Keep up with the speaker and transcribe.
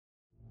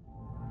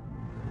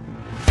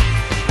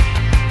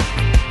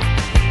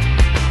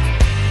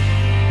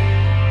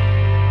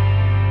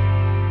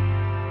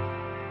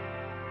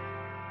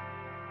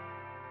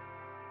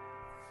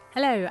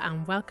Hello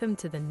and welcome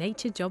to the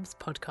Naturejobs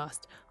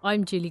podcast.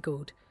 I'm Julie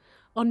Gould.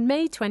 On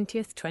May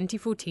 20th,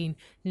 2014,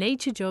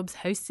 Naturejobs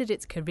hosted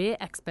its Career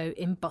Expo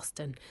in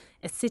Boston,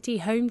 a city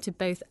home to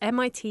both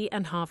MIT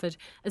and Harvard,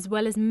 as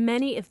well as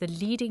many of the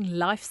leading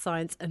life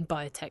science and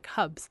biotech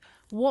hubs.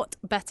 What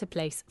better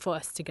place for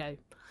us to go?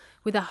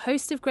 With a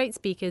host of great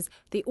speakers,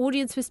 the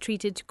audience was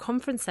treated to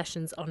conference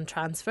sessions on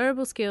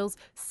transferable skills,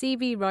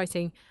 CV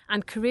writing,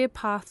 and career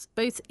paths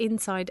both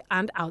inside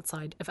and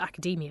outside of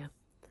academia.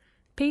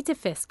 Peter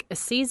Fisk, a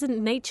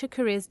seasoned nature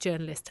careers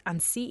journalist and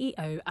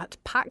CEO at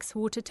Pax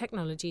Water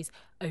Technologies,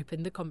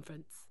 opened the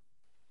conference.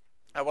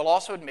 I will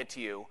also admit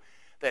to you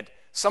that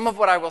some of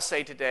what I will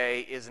say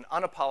today is an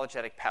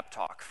unapologetic pep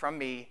talk from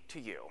me to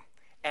you.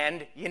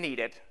 And you need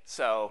it,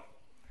 so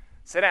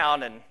sit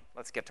down and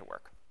let's get to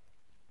work.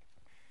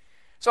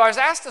 So I was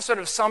asked to sort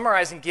of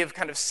summarize and give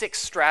kind of 6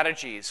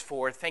 strategies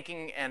for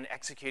thinking and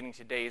executing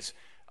today's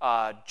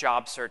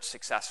job search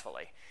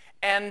successfully.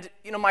 And,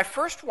 my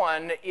first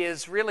one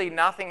is really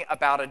nothing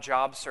about a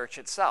job search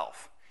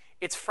itself.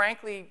 It's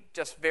frankly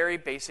just very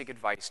basic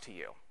advice to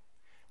you.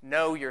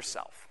 Know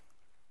yourself.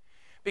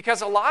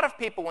 Because a lot of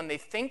people, when they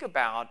think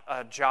about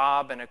a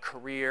job and a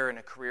career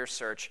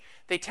search,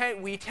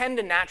 we tend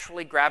to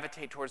naturally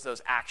gravitate towards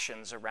those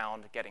actions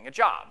around getting a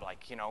job,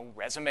 like,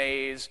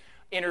 resumes,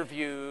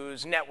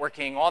 interviews,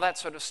 networking, all that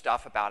sort of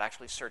stuff about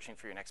actually searching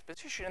for your next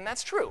position. And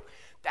that's true.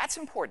 That's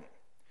important.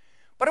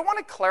 But I want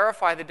to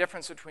clarify the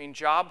difference between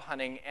job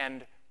hunting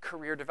and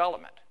career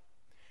development.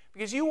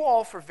 Because you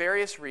all, for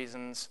various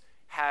reasons,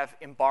 have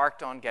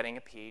embarked on getting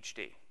a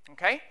PhD,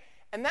 okay?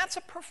 And that's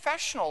a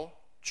professional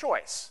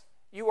choice.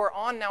 You are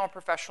on now a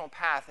professional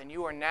path, and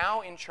you are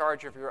now in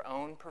charge of your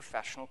own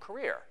professional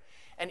career.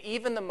 And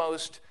even the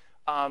most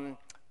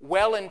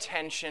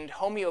well-intentioned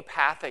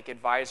homeopathic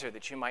advisor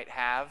that you might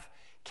have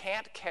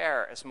can't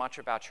care as much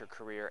about your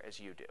career as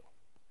you do.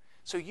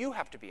 So you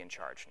have to be in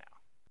charge now.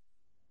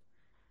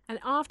 And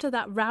after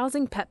that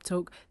rousing pep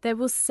talk, there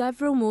were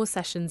several more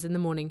sessions in the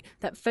morning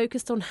that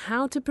focused on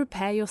how to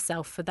prepare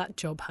yourself for that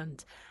job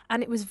hunt.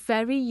 And it was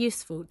very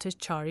useful to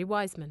Chari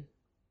Wiseman.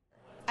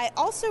 I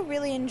also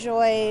really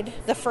enjoyed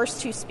the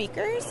first 2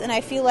 speakers, and I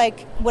feel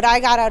like what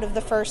I got out of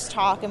the first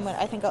talk and what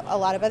I think a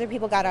lot of other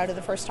people got out of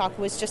the first talk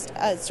was just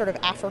a sort of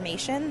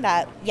affirmation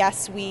that,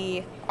 yes,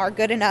 we are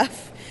good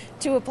enough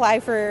to apply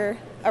for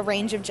a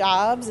range of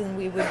jobs, and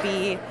we would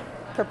be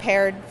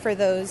prepared for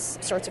those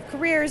sorts of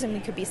careers, and we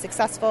could be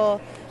successful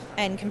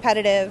and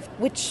competitive,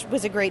 which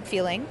was a great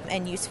feeling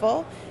and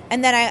useful.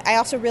 And then I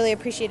also really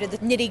appreciated the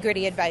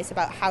nitty-gritty advice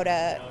about how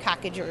to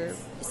package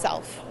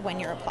yourself when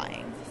you're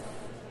applying.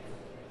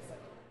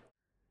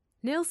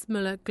 Niels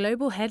Muller,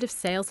 Global Head of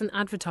Sales and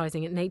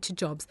Advertising at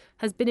Naturejobs,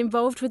 has been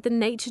involved with the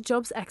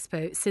Naturejobs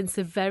Expo since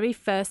the very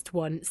first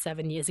one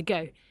 7 years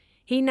ago.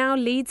 He now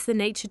leads the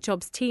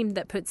Naturejobs team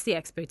that puts the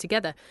expo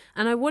together,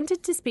 and I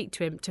wanted to speak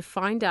to him to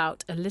find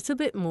out a little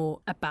bit more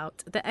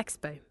about the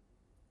expo.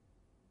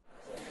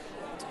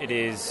 It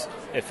is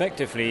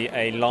effectively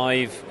a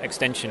live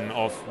extension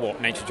of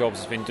what Naturejobs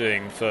has been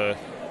doing for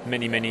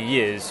many, many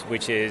years,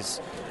 which is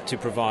to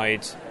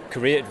provide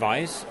career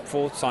advice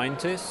for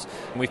scientists.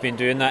 We've been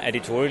doing that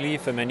editorially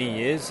for many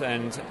years,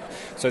 and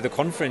so the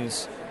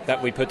conference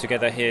that we put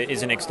together here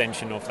is an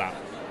extension of that.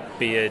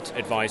 Be it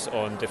advice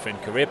on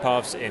different career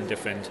paths in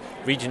different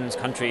regions,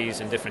 countries,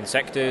 and different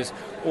sectors,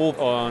 all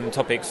on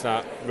topics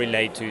that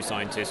relate to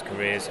scientists'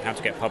 careers, how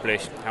to get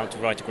published, how to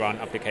write a grant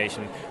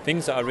application,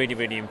 things that are really,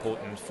 really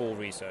important for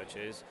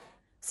researchers.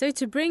 So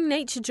to bring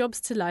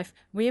Naturejobs to life,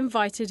 we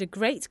invited a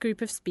great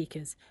group of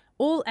speakers,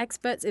 all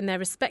experts in their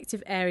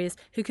respective areas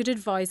who could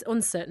advise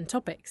on certain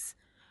topics.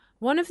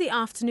 One of the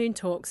afternoon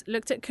talks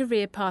looked at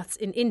career paths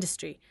in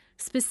industry,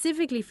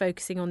 specifically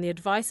focusing on the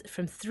advice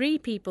from 3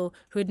 people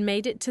who had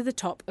made it to the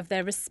top of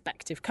their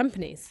respective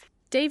companies.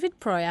 David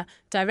Proyer,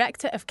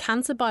 Director of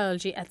Cancer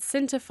Biology at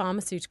Cinta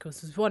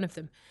Pharmaceuticals, was one of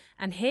them,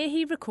 and here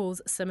he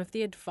recalls some of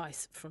the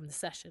advice from the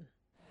session.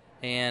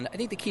 And I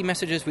think the key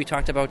messages we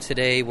talked about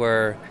today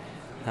were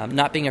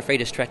not being afraid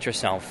to stretch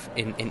yourself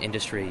in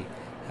industry.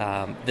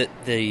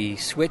 The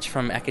switch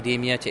from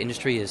academia to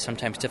industry is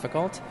sometimes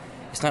difficult.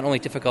 It's not only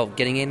difficult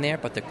getting in there,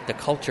 but the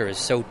culture is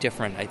so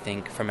different, I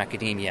think, from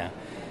academia.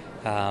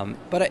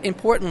 But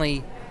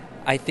importantly,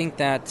 I think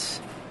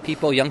that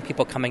young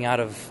people coming out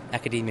of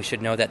academia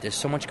should know that there's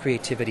so much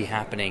creativity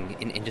happening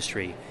in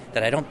industry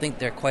that I don't think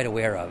they're quite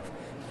aware of.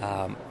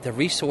 The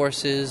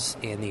resources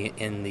and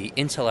the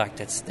intellect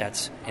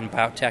that's in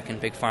biotech and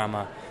big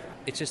pharma,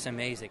 it's just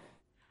amazing.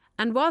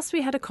 And whilst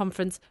we had a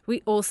conference,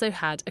 we also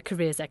had a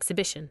careers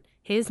exhibition.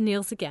 Here's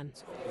Niels again.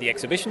 The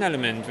exhibition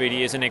element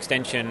really is an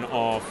extension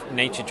of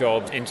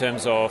Naturejobs in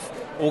terms of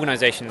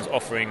organisations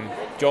offering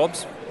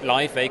jobs,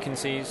 live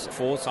vacancies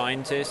for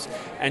scientists,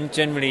 and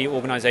generally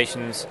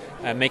organisations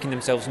making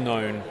themselves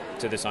known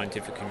to the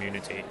scientific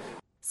community.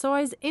 So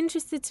I was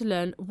interested to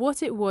learn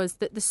what it was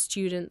that the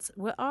students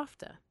were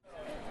after.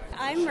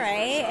 I'm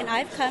Ray, and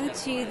I've come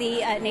to the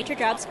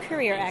Naturejobs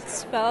Career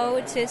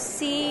Expo to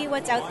see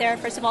what's out there,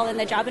 first of all, in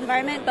the job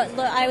environment, but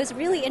I was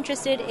really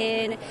interested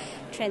in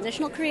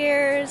transitional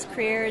careers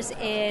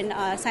in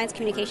science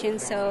communication,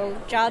 so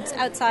jobs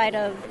outside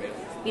of,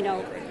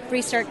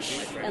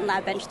 research and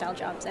lab bench style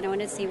jobs, and I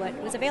wanted to see what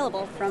was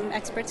available from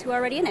experts who are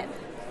already in it.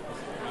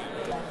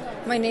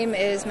 My name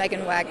is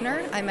Megan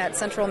Wagner. I'm at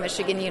Central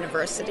Michigan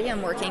University.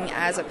 I'm working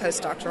as a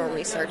postdoctoral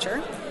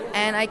researcher.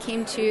 And I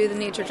came to the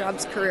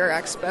Naturejobs Career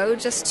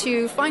Expo just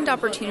to find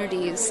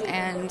opportunities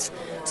and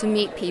to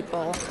meet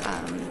people.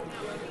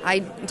 I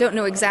don't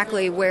know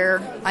exactly where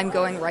I'm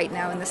going right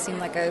now, and this seemed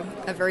like a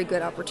very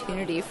good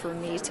opportunity for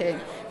me to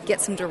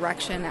get some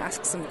direction,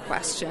 ask some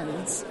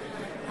questions,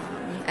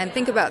 and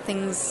think about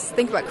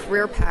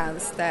career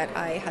paths that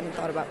I hadn't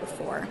thought about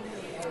before.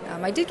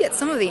 I did get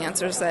some of the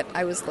answers that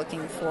I was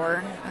looking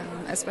for,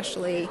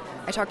 especially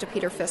I talked to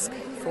Peter Fisk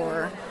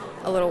for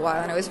a little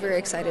while, and I was very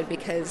excited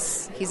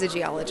because he's a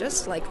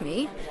geologist like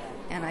me,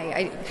 and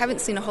I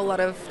haven't seen a whole lot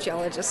of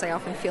geologists. I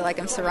often feel like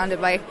I'm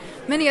surrounded by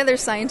many other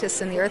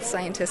scientists, and the earth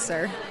scientists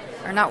are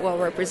not well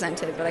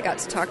represented, but I got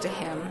to talk to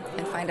him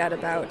and find out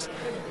about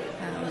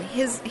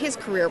his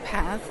career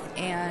path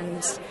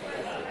and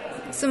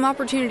some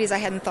opportunities I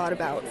hadn't thought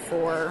about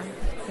for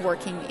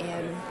working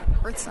in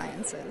earth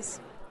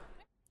sciences.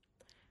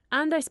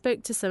 And I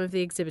spoke to some of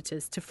the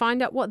exhibitors to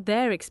find out what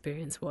their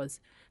experience was.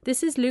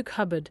 This is Luke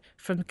Hubbard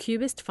from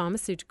Cubist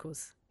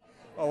Pharmaceuticals.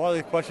 A lot of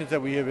the questions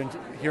that we have been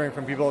hearing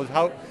from people is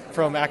how,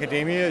 from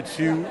academia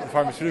to the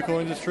pharmaceutical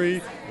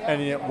industry,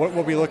 and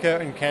what we look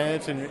at in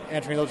candidates and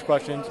answering those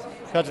questions.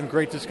 We've had some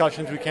great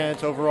discussions with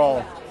candidates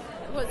overall.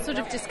 What sort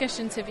of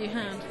discussions have you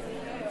had?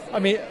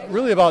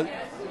 Really about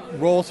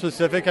role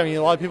specific. A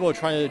lot of people are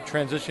trying to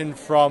transition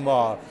from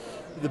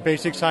the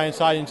basic science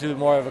side into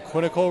more of a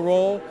clinical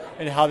role,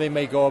 and how they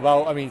may go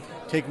about,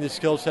 taking the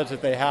skill sets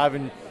that they have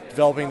and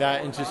developing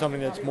that into something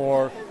that's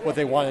more what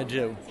they want to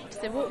do.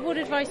 So what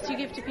advice do you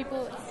give to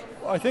people?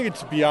 I think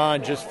it's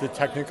beyond just the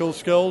technical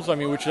skills,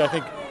 which I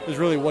think is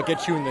really what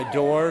gets you in the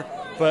door.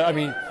 But,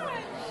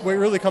 when it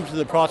really comes to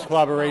the cross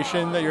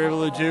collaboration that you're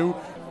able to do,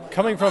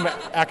 coming from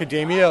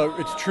academia,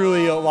 it's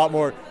truly a lot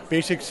more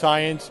basic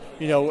science,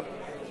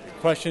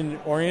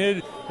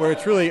 question-oriented, where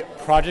it's really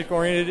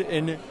project-oriented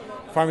in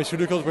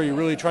pharmaceuticals, where you're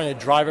really trying to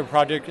drive a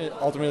project,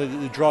 ultimately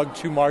the drug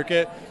to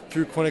market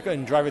through clinical,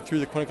 and drive it through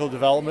the clinical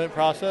development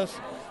process.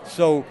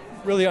 So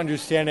really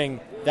understanding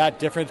that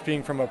difference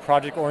being from a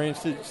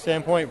project-oriented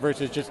standpoint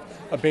versus just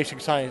a basic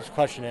science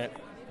question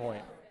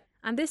point.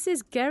 And this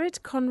is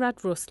Gerrit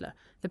Konrad Russler,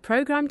 the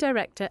program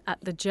director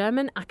at the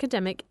German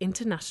Academic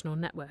International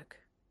Network.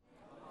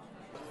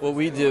 What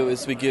we do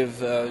is we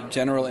give a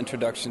general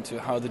introduction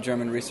to how the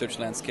German research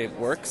landscape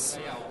works,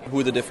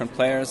 who the different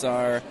players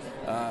are,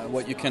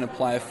 what you can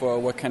apply for,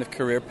 what kind of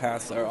career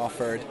paths are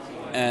offered,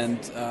 and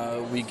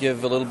we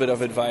give a little bit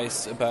of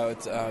advice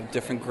about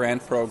different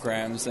grant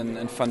programs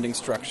and funding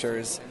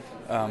structures,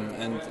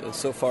 and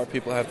so far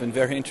people have been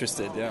very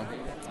interested, yeah.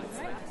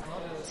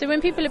 So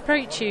when people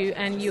approach you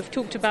and you've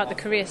talked about the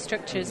career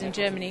structures in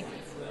Germany,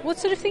 what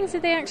sort of things are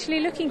they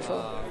actually looking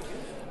for?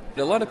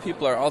 A lot of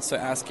people are also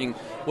asking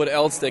what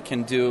else they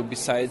can do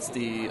besides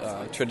the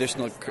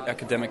traditional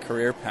academic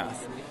career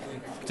path.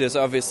 There's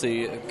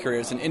obviously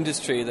careers in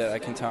industry that I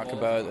can talk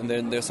about, and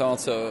then there's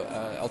also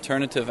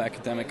alternative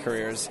academic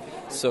careers,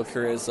 so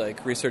careers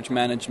like research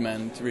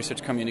management,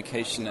 research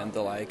communication, and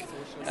the like.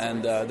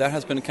 And that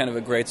has been kind of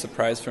a great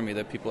surprise for me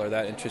that people are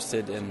that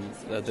interested in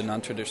the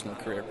non-traditional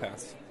career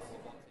paths.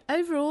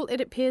 Overall,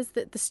 it appears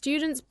that the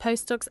students,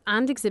 postdocs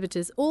and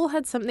exhibitors all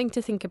had something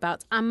to think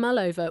about and mull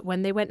over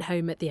when they went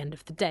home at the end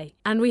of the day.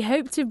 And we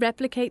hope to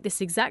replicate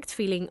this exact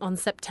feeling on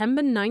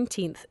September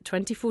 19th,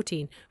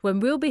 2014, when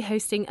we'll be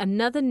hosting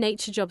another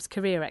Naturejobs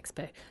Career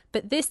Expo.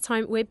 But this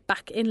time we're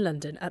back in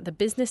London at the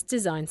Business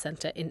Design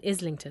Centre in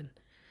Islington.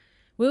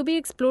 We'll be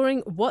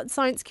exploring what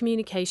science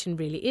communication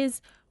really is,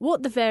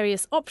 what the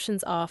various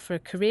options are for a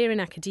career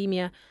in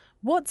academia,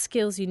 what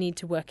skills you need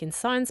to work in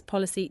science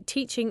policy,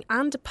 teaching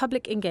and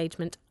public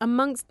engagement,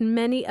 amongst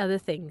many other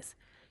things.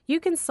 You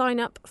can sign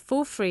up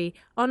for free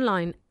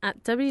online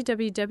at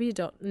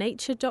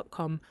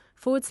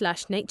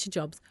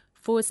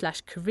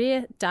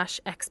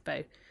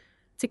www.nature.com/naturejobs/career-expo.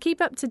 To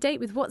keep up to date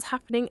with what's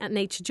happening at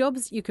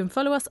Naturejobs, you can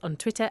follow us on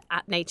Twitter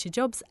at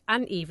Naturejobs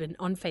and even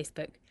on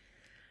Facebook.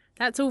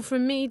 That's all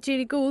from me,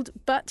 Julie Gould,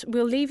 but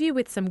we'll leave you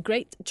with some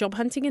great job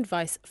hunting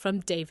advice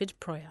from David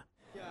Proyer.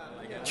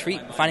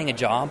 Treat finding a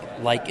job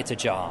like it's a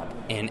job,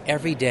 and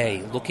every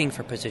day looking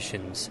for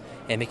positions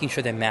and making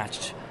sure they're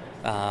matched,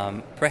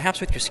 perhaps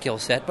with your skill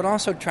set, but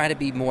also try to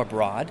be more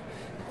broad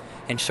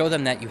and show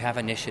them that you have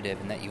initiative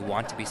and that you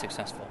want to be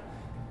successful.